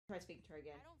Try speaking to her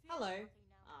again. Hello.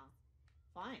 Ah,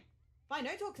 fine. Fine,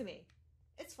 don't talk to me.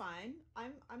 It's fine.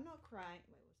 I'm not crying.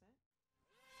 Wait,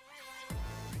 what's that?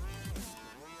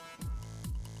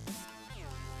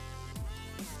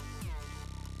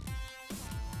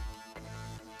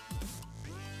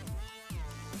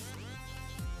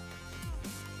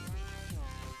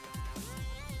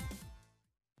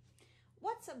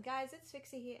 What's up, guys? It's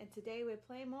Vixie here, and today we're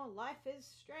playing more Life is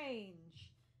Strange.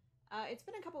 It's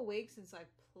been a couple weeks since I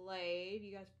played.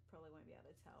 You guys probably won't be able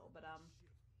to tell, but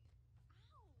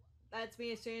that's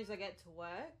me as soon as I get to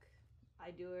work.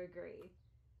 I do agree.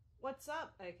 What's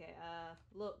up? Okay,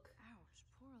 look. Ouch,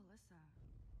 poor Alyssa.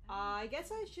 I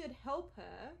guess I should help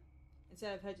her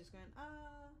instead of her just going,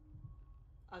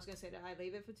 I was gonna say, did I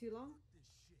leave it for too long?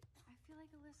 I feel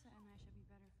like Alyssa and I should be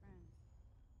better friends.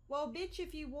 Well, bitch,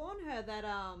 if you warn her that,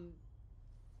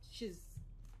 she's...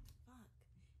 Fuck.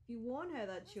 If you warn her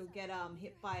that she'll get,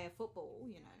 hit by a football,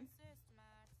 you know.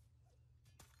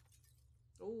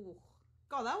 Oh,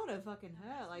 God, that would have fucking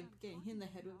hurt, like, getting hit in the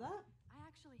head with that. I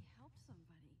actually helped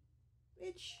somebody.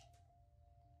 Bitch.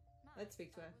 Let's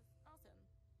speak to her. Awesome.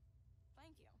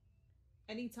 Thank you.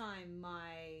 Anytime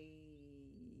my...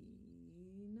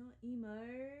 Not emo...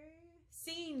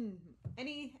 Scene!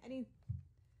 Any...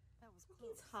 That was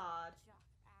close. It's hard. Jock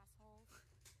assholes.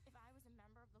 If I was a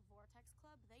member of the Vortex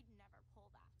Club, they'd never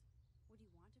pull that. Would you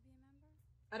want to be a member?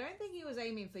 I don't think he was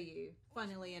aiming for you,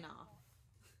 funnily enough.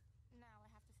 Now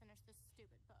I have to finish this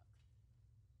stupid book.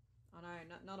 Oh no,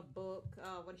 not a book.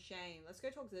 Oh, what a shame. Let's go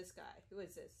talk to this guy. Who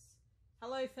is this?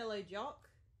 Hello, fellow jock.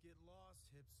 Get lost,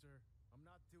 hipster. I'm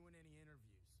not doing any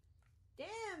interviews.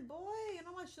 Damn, boy. You're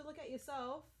not much to look at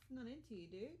yourself. Not into you,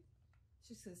 dude.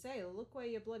 Just gonna say, look where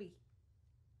you're bloody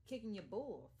kicking your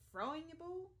ball. Throwing your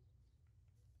ball?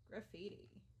 Graffiti.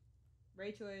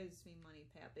 Rachel owes me money,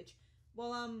 pay up, bitch.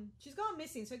 Well, she's gone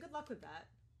missing, so good luck with that.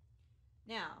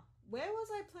 Now, where was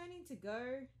I planning to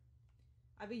go?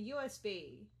 I have a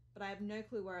USB, but I have no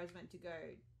clue where I was meant to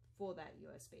go for that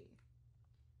USB.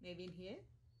 Maybe in here?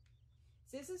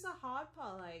 So this is the hard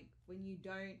part, like, when you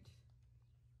don't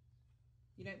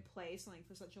play something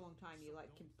for such a long time, you,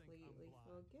 like, completely forget.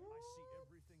 I see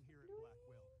everything here at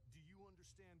Blackwell. Do you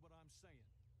understand what I'm saying?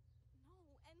 No,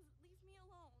 and leave me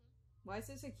alone. Why is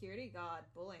the security guard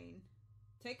bullying?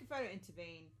 Take a photo,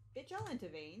 intervene. Bitch, I'll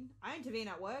intervene. I intervene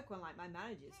at work when, like, my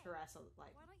managers harass,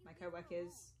 like, my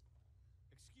co-workers.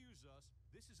 Excuse us.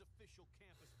 This is official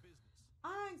campus business.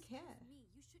 I don't care. Me,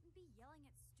 you shouldn't be yelling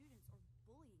at students or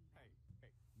bullying them.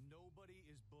 Hey, nobody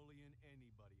is bullying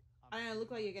anybody. I don't look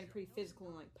like you're getting pretty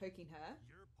physical and, like, poking her.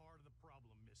 You're part of the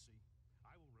problem, Missy.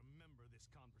 I will remember this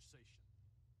conversation.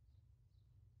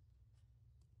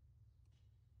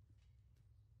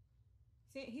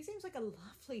 See, he seems like a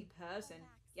lovely person.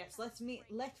 Yes, let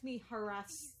me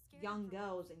harass young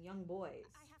girls and young boys.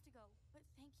 I have to go, but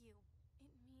thank you.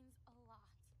 It means a lot.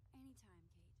 Anytime,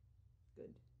 Kate.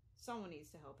 Good. Someone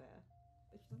needs to help her.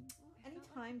 But she's like, oh,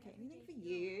 anytime, Kate. Anything for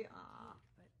you. Ah.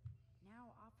 But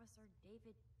now Officer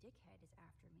David Dickhead is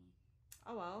after me.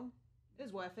 Oh well. It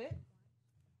was worth it.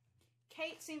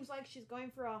 Kate seems like she's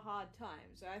going through a hard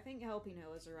time, so I think helping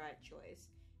her was the right choice.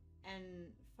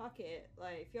 And fuck it,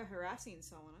 like, if you're harassing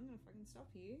someone, I'm gonna fucking stop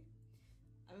you.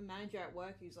 I have a manager at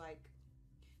work who's like,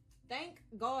 thank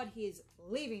God he's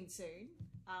leaving soon,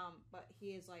 but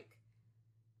he is like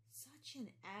such an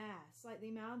ass. Like, the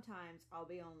amount of times I'll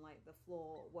be on, like, the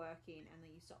floor working and then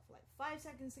you stop for like 5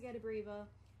 seconds to get a breather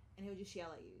and he'll just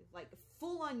yell at you, like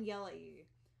full on yell at you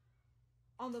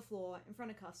on the floor in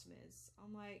front of customers.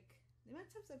 I'm like, the amount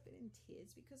of times I've been in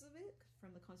tears because of it,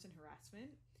 from the constant harassment.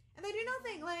 And they do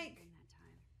nothing, like,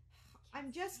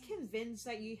 I'm just convinced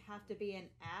that you have to be an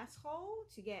asshole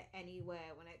to get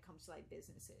anywhere when it comes to, like,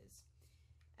 businesses.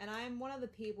 And I'm one of the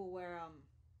people where,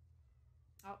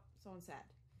 oh, someone's sad.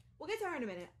 We'll get to her in a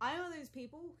minute. I'm one of those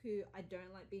people who I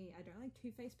don't like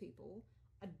two-faced people.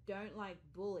 I don't like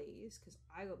bullies, because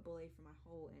I got bullied for my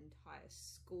whole entire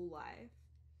school life.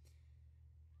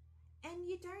 And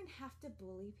you don't have to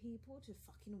bully people to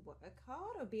fucking work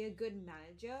hard or be a good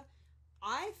manager.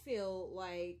 I feel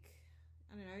like,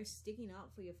 I don't know, sticking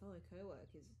up for your fellow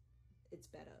co-workers, it's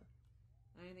better.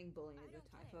 I don't think bullying is the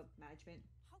type of management.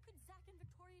 How could Zach and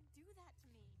Victoria do that to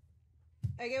me?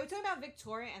 Okay, we're talking about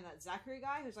Victoria and that Zachary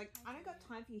guy who's like, I don't got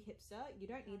time for you, hipster. You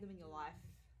don't need them in your life.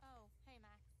 Oh, hey,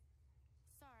 Max.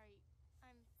 Sorry,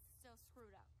 I'm still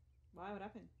screwed up. Why? What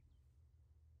happened?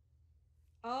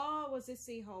 Oh, was this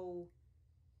the whole...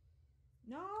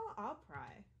 No, I'll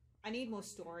pry. I need more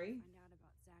story. Find out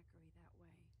about Zachary that way.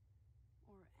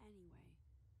 Or anyway.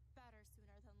 Better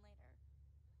sooner than later.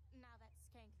 Now that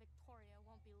skank Victoria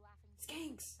won't be laughing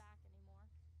Skanks! back anymore.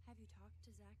 Have you talked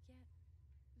to Zach yet?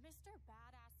 Mr.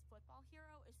 Badass Football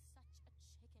Hero is such a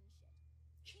chicken shit.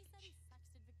 He said he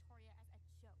sexted Victoria as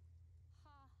a joke.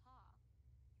 Ha ha.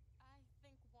 I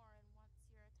think Warren wants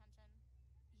your attention.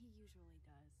 He usually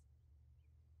does.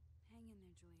 Hang in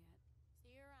there, Juliet.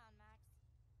 See you around, Max.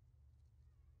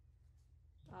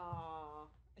 Aww.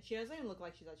 She doesn't even look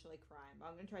like she's actually crying, but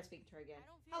I'm gonna try speaking to her again.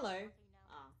 I don't feel Hello. like talking now.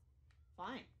 Ah.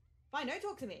 Fine. Fine, don't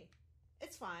talk to me.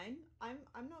 It's fine. I'm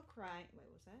not crying.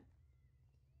 Wait, what's that?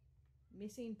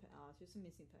 Missing. Oh, it's just a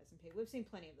missing person pig. We've seen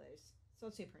plenty of those. It's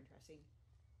not super interesting.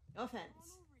 No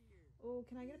offense. Oh,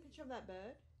 can I get a picture of that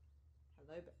bird?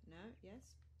 Hello, no,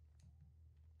 yes.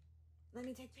 Let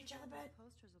me take a picture of the bird.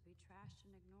 Posters will be trashed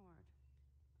and ignored.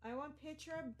 I want a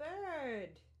picture of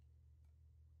bird.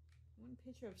 I want a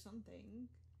picture of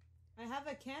something. I have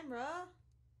a camera.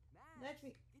 Max, Let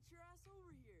me. get your ass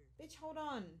over here. Bitch, hold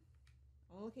on.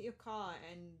 I'll look at your car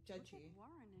and judge Look you. at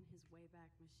Warren and his Wayback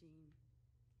Machine.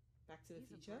 Back to the He's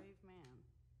future. a brave man.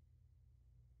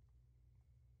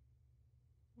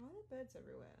 Why are there birds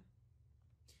everywhere?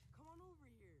 Come on over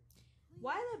here.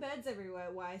 Why are there birds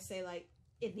everywhere? Why I say like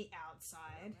in the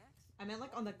outside? Max? I meant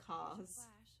like on the Here's cars. your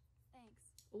flash. Thanks.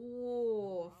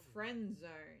 Ooh, No problem. friend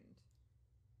zoned.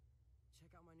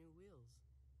 Check out my new wheels.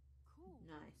 Cool.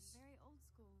 Nice. Very old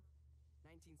school.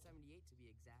 1978 to be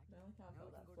exact. I like how I Now felt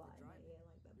we that can go to fly the in my drive-in. ear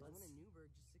like that There's buzz. one in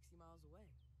Newburgh just 60 miles away.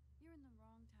 You're in the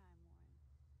wrong time, Warren.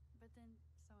 But then,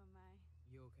 so am I.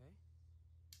 You okay?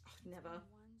 Ugh, It's never.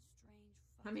 been one strange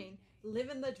I mean, fucking day.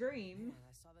 living the dream. Man,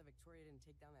 I saw that Victoria didn't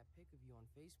take down that pic of you on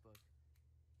Facebook.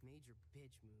 Major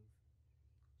bitch move.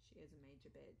 She is a major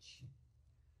bitch.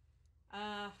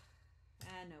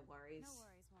 No worries. No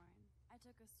worries, Warren. I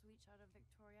took a sweet shot of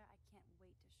Victoria I can't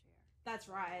wait to share. That's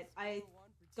right. I Number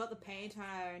one for got the Team paint on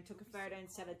Max. her and took a You'll be photo so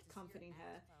instead of pumped to see your comforting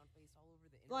her. ass clown face all over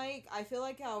the internet. Like, I feel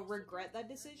like I'll regret that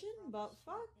decision, but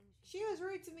fuck. She was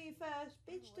rude to me first.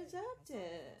 By the Bitch way, deserved I saw that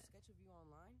it. sketch of you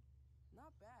online.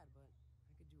 Not bad, but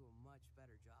I could do a much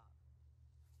better job.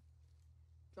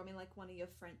 Draw me like one of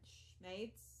your French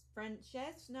maids. French,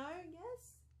 yes? No?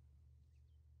 Yes?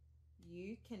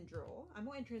 You can draw. I'm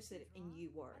more interested in you,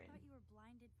 I Warren. thought you were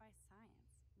blinded by science,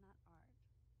 not art.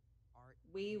 Art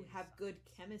We is have good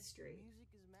science. chemistry. Music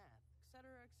is math, etc.,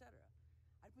 etc.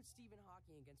 I'd put Stephen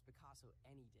Hawking against Picasso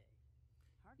any day.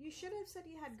 You Hardcore. should have said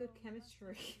you had good So you must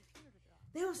chemistry. be computer to draw.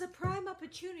 There was a prime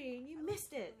opportunity and you I like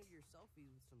missed it. One of your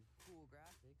selfies with some cool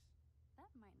graphics.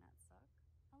 That might not suck.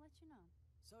 I'll let you know.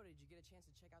 So, did you get a chance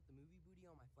to check out the movie booty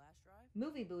on my flash drive?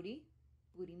 Movie booty.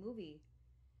 Booty movie.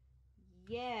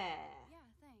 Yeah. Yeah,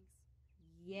 thanks.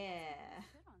 Yeah.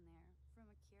 Shit on there. From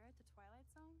Akira to Twilight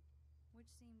Zone, which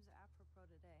seems apropos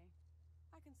today.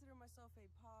 I consider myself a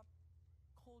pop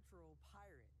cultural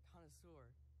pirate connoisseur.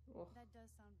 Oh. That does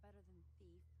sound better than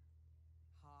thief.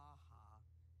 Ha ha.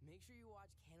 Make sure you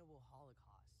watch Cannibal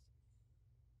Holocaust.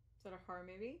 Is that a horror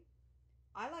movie?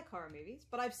 I like horror movies,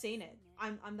 but I've seen it.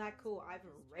 I'm that cool. I've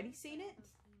already seen it.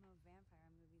 Those emo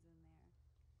vampire movies in there.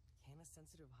 Can a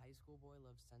sensitive high school boy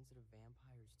love sensitive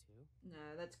vampires too? No,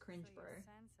 that's cringe, So bro. you're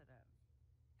sensitive.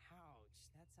 Ouch,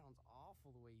 that sounds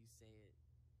awful the way you say it.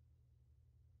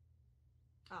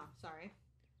 Ah, sorry.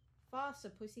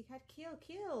 Faster, pussycat, kill,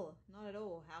 kill. Not at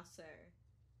all. How so?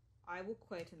 I will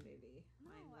quote a movie.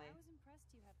 No, Mindly. I was impressed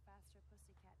you had faster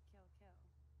pussycat kill kill.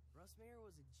 Russ Meyer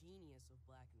was a genius of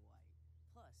black and white.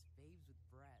 Plus, babes with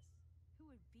breasts. Who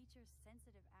would beat your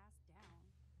sensitive ass down?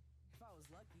 If I was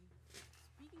lucky.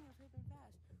 Speaking of hip and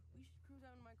fast, we should cruise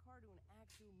out in my car to an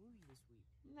actual movie this week.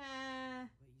 Nah.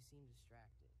 But you seem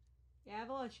distracted. Yeah, I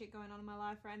have a lot of shit going on in my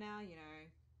life right now, you know.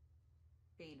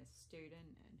 Being a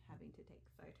student and having to take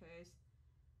photos.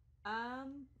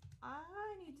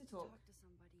 I need to talk. To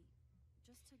somebody.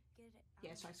 Just to get it out.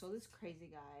 Yes, of I your saw this system. crazy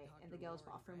guy in the Dr. girls'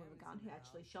 Lauren bathroom with a Graham gun is who in the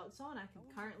actually house. shot someone. I can How would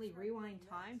you currently describe your rewind next?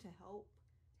 time to help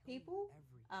Tell me people.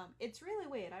 everything. It's really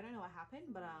weird. I don't know what happened,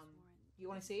 but Warren, you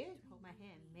want to see it? between Hold my you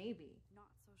hand. and me, Maybe Not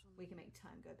social we can media. make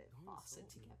time go a bit Don't faster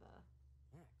insult me. together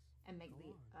Max, and make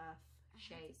go the on. earth I had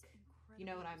shake. this You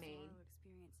know what I incredibly mean. bizarro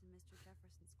experience in Mr.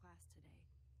 Jefferson's class today.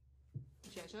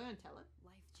 Should I show her and tell her?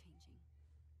 Life changing.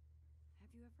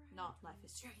 Have you ever had Not a life dream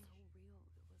is so strange. real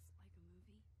it was like a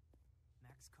movie?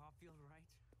 Max Caulfield, right?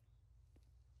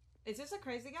 Is this a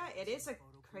crazy guy? It is a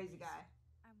crazy guy.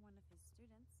 I'm one of his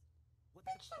students. What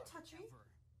Bitch, don't touch me. ever.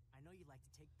 I know you like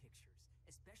to take pictures,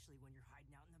 especially when you're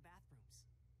hiding out in the bathrooms.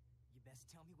 You best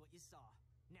tell me what you saw.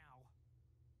 Now.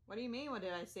 What do you mean? What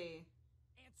did I see?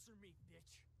 Answer me,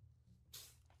 bitch.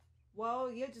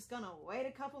 Well, you're just gonna wait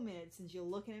a couple minutes since you're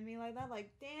looking at me like that. Like,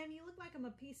 damn, you look like I'm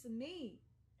a piece of meat.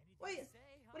 Anything Wait, to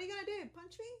say, huh? What are you gonna do?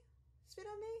 Punch me? Spit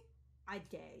on me? I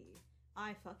dare you.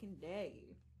 I fucking dare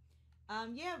you.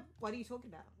 Yeah, what are you talking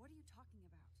about? What are you talking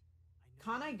about?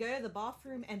 Can't I go to the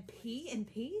bathroom and pee in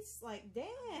peace? Like, damn.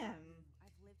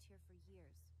 I've lived here for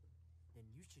years. Then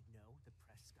you should know the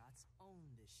Prescotts own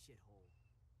this shithole.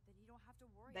 Then you don't have to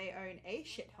worry. They about own it. a Worry about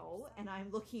shithole, yourself. and I'm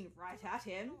looking right at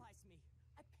him. Analyze me.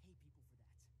 I pay people for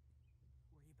that.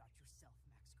 Worry about yourself,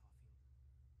 Max Caulfield.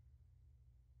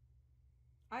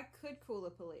 I could call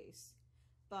the police,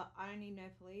 but I don't need no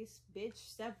police. Bitch,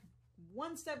 step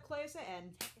one step closer and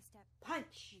Take a step.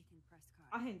 punch. Nathan Prescott.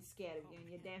 I ain't scared of you Oh, and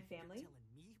your man, damn family. You're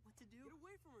telling me what to do? Get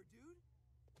away from her, dude.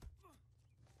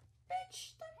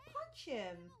 Bitch, don't punch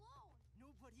him. Leave him alone.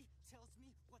 Nobody tells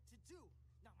me what to do.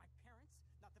 Not my parents,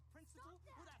 not the principal,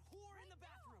 or that whore in the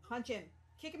bathroom. Punch him.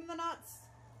 Kick him in the nuts.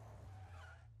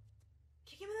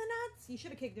 Kick him in the nuts. You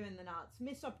should have kicked him in the nuts.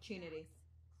 Missed opportunity.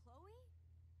 Chloe?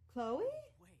 Chloe?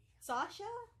 Way. Sasha?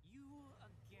 You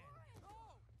again.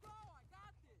 Go, I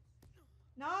got this.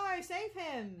 No, save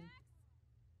him.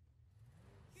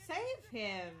 Save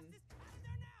him. Out of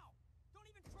there now. Don't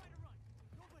even try to run.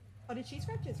 Nobody. Oh, did she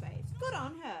scratch his face? Good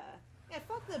on her. Yeah,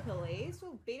 fuck the police.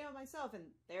 We'll beat him myself. And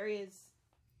there he is.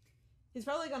 He's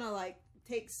probably gonna, like,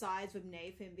 take sides with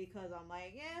Nathan because I'm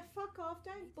like, yeah, fuck off.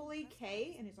 Don't bully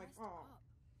Kate. And he's like, oh,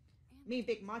 me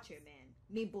big macho man.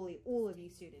 Me bully all of you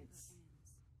students.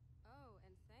 Oh,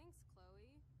 and thanks,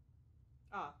 Chloe.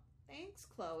 Oh, thanks,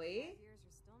 Chloe. 5 years,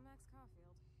 you're still Max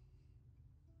Caulfield.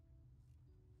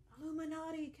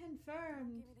 Illuminati Don't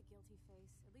confirmed. give me the guilty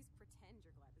face. At least pretend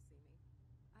you're glad to see me.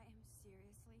 I am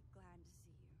seriously glad to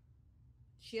see you.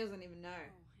 She doesn't even know.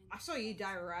 Oh, and I saw you thanks.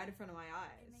 die right in front of my It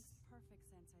eyes. makes perfect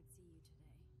sense I'd see you today.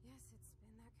 Yes, it's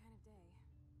been that kind of day.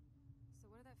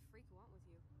 So what did that freak want with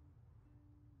you?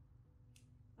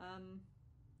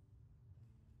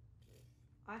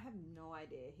 I have no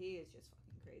idea. He is just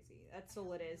fucking crazy. That's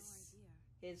all it is. No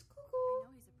idea. His I cuckoo.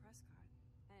 know he's a Prescott.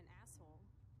 And an asshole.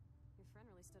 Your friend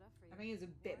really stood up for you. I think he's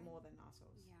a bit Warren? more than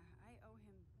assholes. Yeah, I owe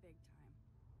him big time.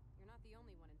 You're not the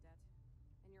only one in debt.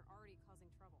 And you're already causing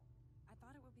trouble. I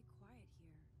thought it would be quiet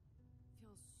here.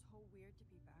 Feels so weird to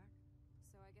be back.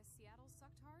 So I guess Seattle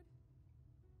sucked hard?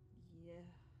 Yeah.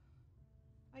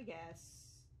 I guess.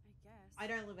 I guess. I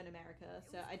don't live in America,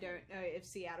 so I don't know if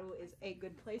Seattle is a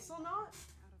good place or not.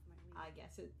 Out of my league. I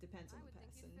guess it depends I on would the think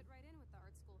person. you'd fit right in with the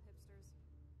art school hipsters.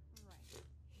 Right.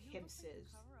 You Hipsters. look like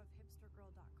the cover of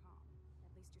hipstergirl.com.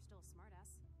 At least you're still a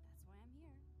smartass. That's why I'm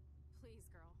here. Please,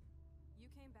 girl. You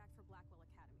came back for Blackwell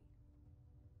Academy.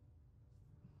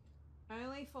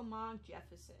 Only for Mark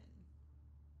Jefferson.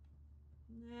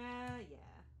 Nah,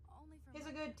 yeah. Only for He's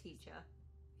a Mark good Jefferson. teacher.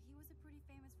 He was a pretty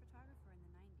famous photographer in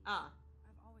the 90s. Ah,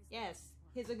 I've always liked yes. his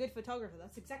work. He's a good photographer.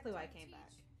 That's exactly why I came back.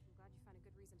 I'm glad you found a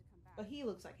good reason to come back. But he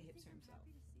looks like a You think hipster I'm himself.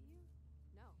 happy to see you?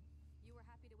 No. You were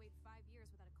happy to wait 5 years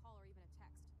without a call or even a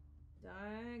text.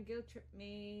 Don't guilt trip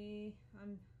me.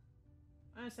 I'm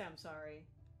gonna say I'm sorry.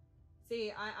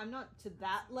 See, I'm not to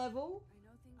that level. I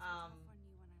know things were tough on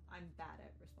you when I I'm left. bad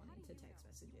at How responding do to you text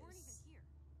know? You weren't even messages. here.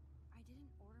 I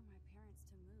didn't order my parents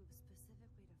to move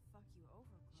specifically to fuck you over,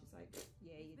 Chloe. She's like,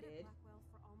 yeah, you You've been did. at Blackwell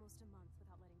for almost a month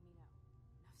without letting me know.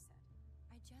 Enough said.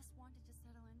 I just wanted to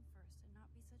settle in first and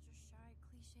not be such a shy,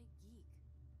 cliche geek.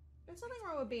 There's nothing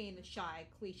wrong with being a shy,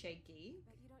 cliche geek,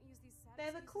 But you don't use these sad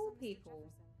They're the excuses cool on Mr. people.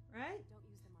 Jefferson. right? Don't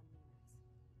use them on me, Max.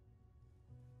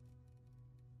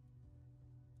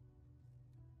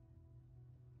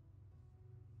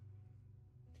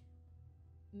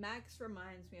 Max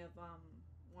reminds me of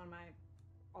one of my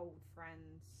old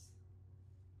friends.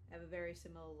 They have a very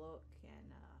similar look,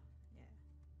 and yeah,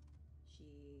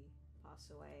 she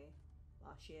passed away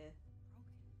last year.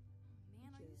 Broken.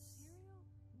 Man, are you Which is- serial?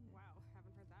 Wow,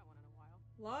 haven't heard that one in a while.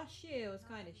 Last year was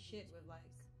kind of shit with like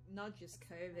not just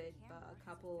COVID, but a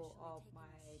couple of my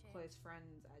close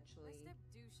friends My actually step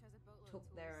douche has a boatload took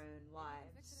of their tools. own Maybe you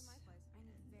can fix it in lives. my place. I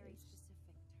need and very it's-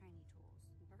 specific tiny tools.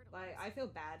 Murder Like list. I feel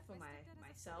bad for My my stepdad has a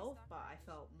myself, fully stocked but I garage,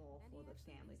 felt more and for he the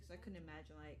actually family uses because I them. couldn't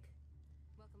imagine like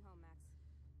Welcome home, Max.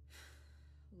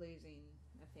 losing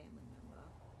a family member.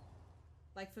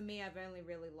 Like for me, I've only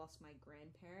really lost my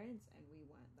grandparents, and we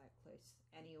weren't that close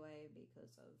anyway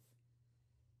because of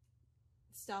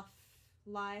stuff,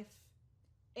 life.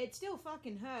 It still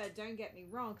fucking hurt, don't get me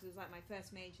wrong, because it was like my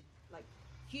first major, like,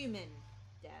 human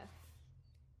death.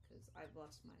 Because I've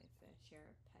lost my fair share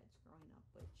of pets growing up,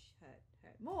 which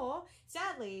hurt more.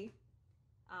 Sadly,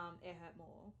 it hurt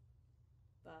more.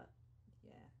 But,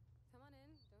 yeah. Come on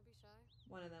in. Don't be shy.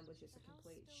 One of them was just a The house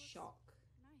complete still looks shock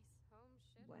Nice. Home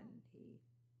shit. when home.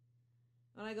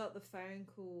 when I got the phone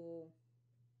call.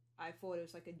 I thought it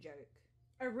was like a joke,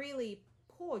 a really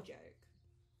poor joke.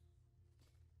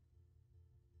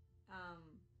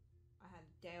 I had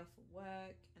a day off of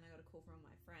work, and I got a call from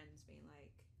my friends being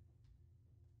like,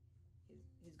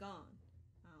 he's gone.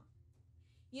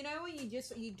 You know when you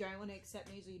don't want to accept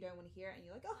news or you don't want to hear it and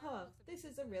you're like, oh, this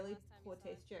is a really poor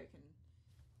taste joke, and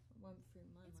it went through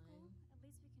my It's mind. cool. At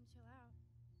least we can chill out.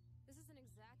 This isn't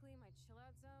exactly my chill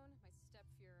out zone. My step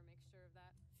Fuhrer makes sure of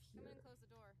that. Come in and close the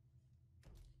door.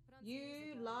 Put on some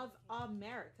You music, love okay?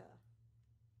 America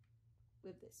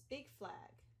with this big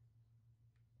flag.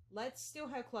 Let's steal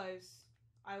her clothes.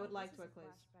 I would like to wear clothes.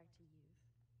 Flashback to youth.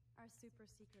 Our super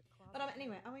secret closet. But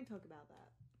anyway, I won't talk about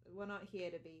that. We're not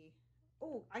here to be...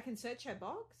 Oh, I can search her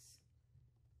box?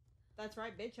 That's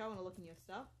right, bitch. I want to look in your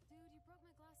stuff. Dude, you broke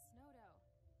my glass snow dough.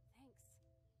 Thanks.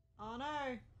 Oh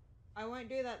no. I won't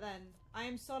do that then. I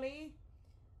am sorry.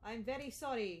 I'm very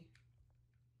sorry.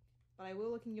 But I will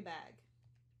look in your bag.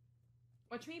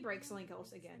 Watch me break something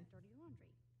else again. Dirty laundry.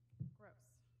 Gross.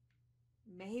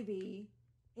 Maybe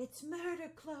it's murder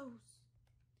clothes.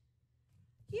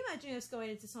 Can you imagine us going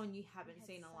into someone you haven't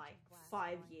seen in like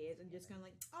 5 years and just going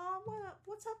like, oh,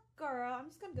 what's up, girl? I'm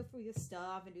just going to go through your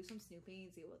stuff and do some snooping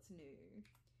and see what's new.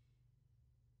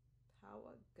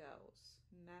 Power Girls.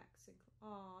 Max and...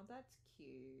 Oh, that's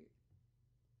cute.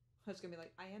 I was going to be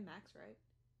like, I am Max, right?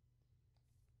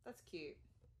 That's cute.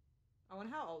 I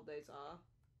wonder how old those are.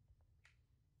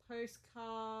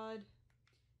 Postcard.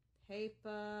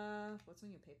 Paper. What's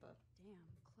on your paper? Damn,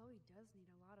 Chloe does need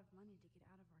a lot of money to get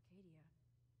out of Arcadia.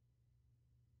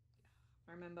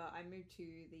 I remember I moved to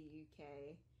the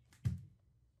UK.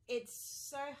 It's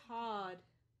so hard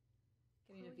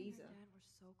getting a visa. And her dad were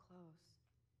so close.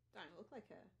 Don't look like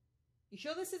her. You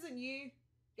sure this isn't you?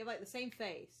 You have like the same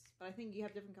face, but I think you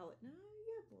have different color. No,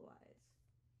 you have blue eyes.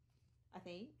 I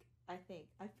think. I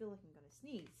feel like I'm gonna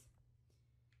sneeze.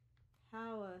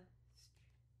 Power.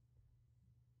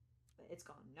 But it's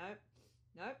gone.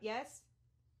 Nope. Yes.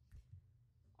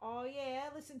 Oh yeah,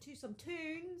 listen to some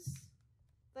tunes.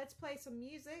 Let's play some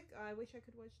music. I wish I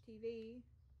could watch TV.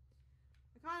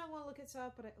 I kind of want to look it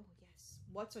up, but oh yes.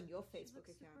 What's on your Facebook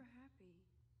She looks account? super happy.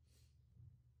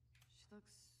 She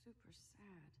looks super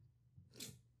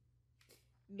sad.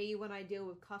 Me when I deal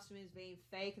with customers being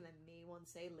fake, and then me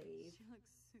once they leave. She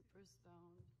looks super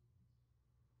stoned.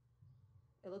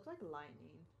 It looked like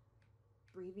lightning.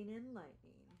 Breathing in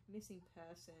lightning. Missing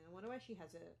person. I wonder why she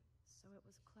has it. So it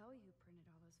was Chloe who printed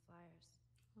all those flyers.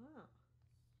 Oh.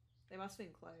 They must have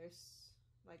been close.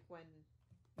 Like when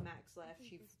Max left, I think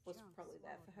she this was junk probably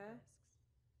there for swallowed her.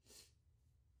 discs.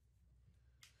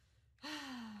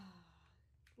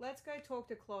 Let's go talk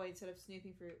to Chloe instead of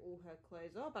snooping through all her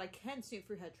clothes. Oh, but I can snoop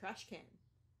through her trash can.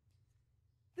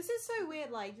 This is so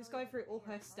weird, like, just going through all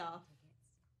her stuff.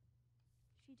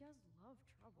 She does love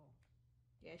trouble.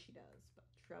 Yeah, she does, but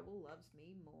trouble loves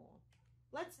me more.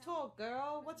 Let's talk,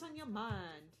 girl. What's on your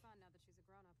mind? Fun now that she's a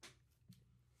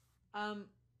grown-up.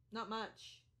 Not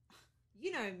much.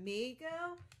 You know me,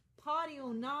 girl. Party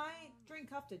all night, drink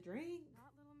after drink,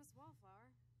 Not little Miss Wallflower.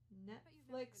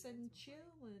 Netflix and chill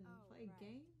and Oh, play right.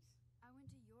 games. I went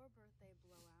to your birthday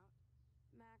blowout.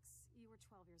 Max, you were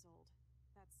 12 years old.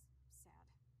 That's sad.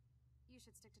 You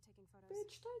should stick to taking photos.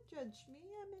 Bitch, don't judge me.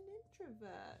 I'm an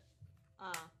introvert.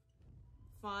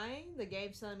 Fine. The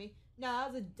game's telling me, no,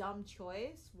 that was a dumb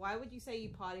choice. Why would you say you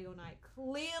party all night?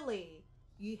 Clearly,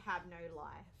 you have no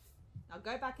life. Now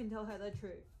go back and tell her the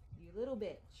truth. You little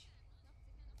bitch.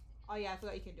 Oh yeah, I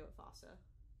forgot you can do it faster.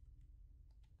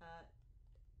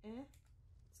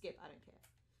 Skip, I don't care.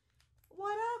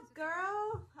 What up,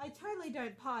 girl? I totally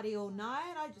don't party all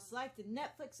night. I just like to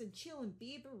Netflix and chill and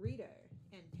be a burrito.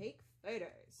 And take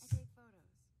photos. I take photos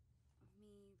of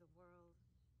me, the world,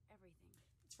 everything.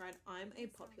 That's right, I'm a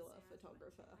It sounds popular sad, but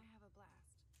photographer. I have a blast.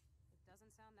 It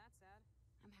doesn't sound that sad.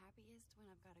 I'm happiest when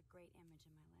I've got a great image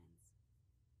in my lens.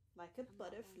 Like a I'm not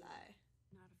butterfly.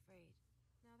 Not afraid.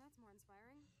 Now that's more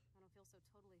inspiring. I don't feel so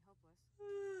totally hopeless.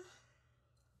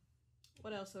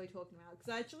 What else are we talking about?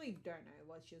 Because I actually don't know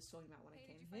what she was talking about when I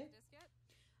Hey, came did you here. find a disc yet?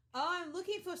 Oh, I'm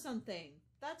looking for something.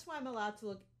 That's why I'm allowed to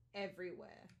look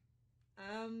everywhere.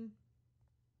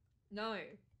 No.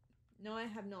 No, I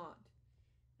have not.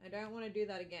 I don't want to do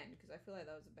that again because I feel like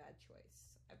that was a bad choice.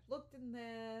 I've looked in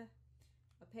there.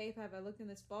 A paper. Have I looked in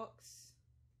this box?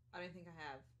 I don't think I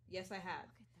have. Yes, I have.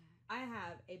 Look at that. I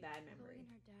have a bad Chloe memory. and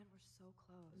her dad were so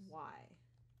close. Why?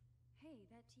 Hey,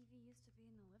 that TV used to be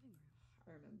in the living room.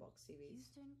 I remember box TVs.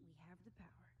 Houston, we have the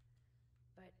power.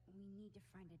 But we need to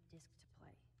find a disc to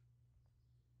play.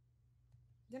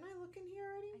 Didn't I look in here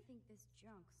already? I think this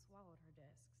junk swallowed her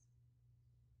discs.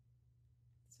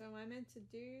 So am I meant to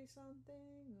do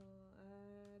something?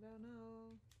 Or I don't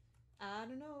know. I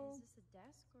don't know. Is this a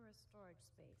desk or a storage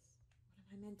space?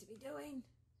 What am I meant to be doing?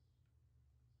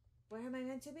 Where am I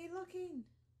meant to be looking?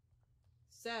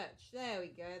 Search. There we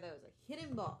go. There was a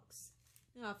hidden box.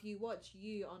 Now, if you watch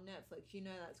You on Netflix, you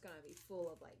know that's going to be full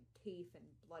of like teeth and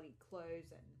bloody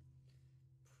clothes and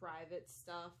private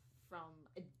stuff from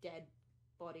a dead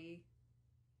body.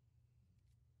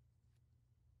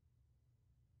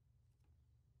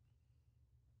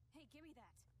 Hey, give me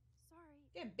that. Sorry.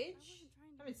 Yeah, I bitch. wasn't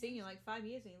trying to I haven't seen you in like 5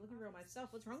 years and you're looking for all my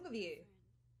stuff. What's wrong with you?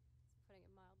 It's putting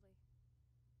it mildly.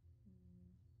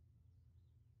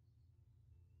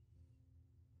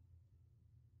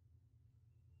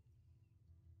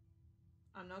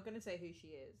 I'm not going to say who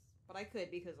she is, but I could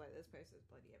because like this post is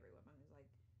bloody everywhere. I was like,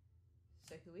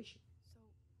 so who is she? So,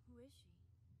 who is she?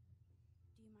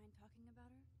 Do you mind talking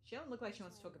about her? She don't look like she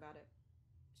wants to talk about it.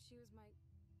 She was my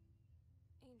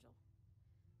angel.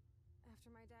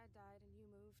 After my dad died and you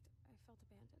moved, I felt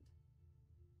abandoned.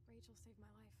 Rachel saved my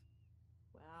life.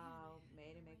 Wow,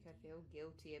 made her make her feel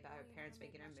guilty about her parents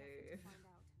making her move.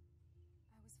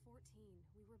 I was 14.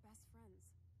 We were best friends.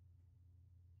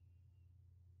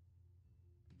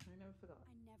 I never forgot.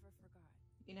 I never forgot.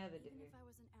 You never do. Even if I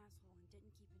was an asshole and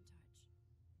didn't keep in touch.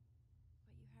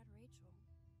 But you had Rachel.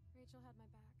 Rachel had my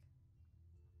back.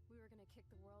 We were gonna kick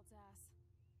the world's ass.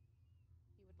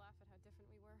 You would laugh at how different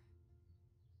we were.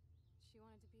 She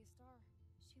wanted to be a star.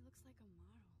 She looks like a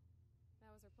model.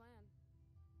 That was her plan.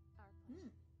 Our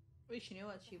plan. At least she knew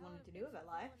what she wanted to do with her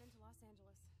life. Into Los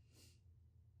Angeles.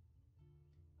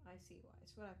 I see why.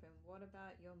 So what happened? What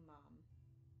about your mom?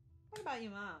 What about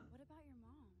your mom? What about your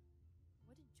mom?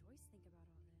 What did Joyce think about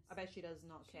all this? I bet she does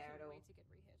not care at all. Wait to get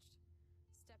rehitched.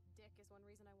 Step Dick is one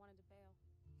reason I wanted to bail.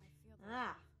 I feel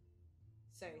that.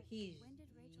 So he's when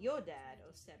did Rachel your dad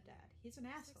or stepdad? He's an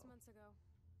asshole. 6 months ago.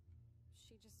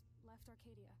 She just left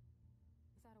Arcadia.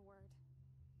 Without a word.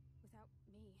 Without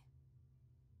me.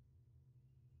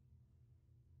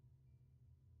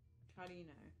 How do you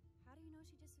know? How do you know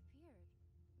she disappeared?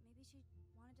 Maybe she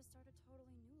wanted to start a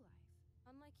totally new life.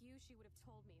 Unlike you, she would have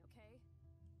told me, okay?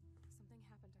 Something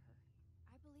happened to her.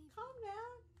 I believe Calm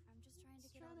down. I'm just trying to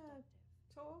get trying all to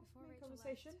deductive. talk, Before make Rachel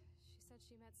conversation. left, she said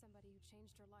she met somebody who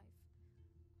changed her life.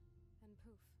 And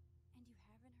poof. And you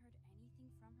haven't heard anything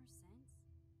from her since?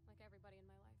 Like everybody in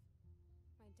my life.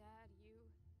 My dad, you.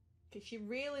 Because she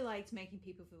really likes making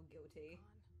people feel guilty.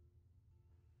 Gone.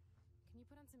 Can you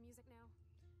put on some music now?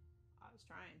 I was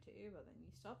trying to, but then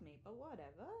you stopped me. But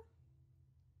whatever.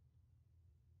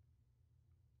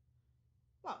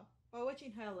 Well, we're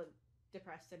watching her look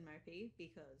depressed and mopey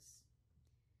because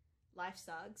life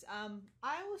sucks.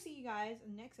 I will see you guys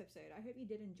in the next episode. I hope you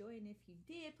did enjoy, and if you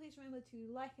did, please remember to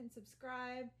like and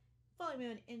subscribe. Follow me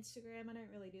on Instagram. I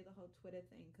don't really do the whole Twitter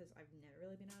thing because I've never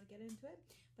really been able to get into it,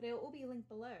 but it will all be linked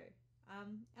below.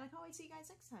 And I can't wait to see you guys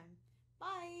next time.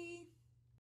 Bye!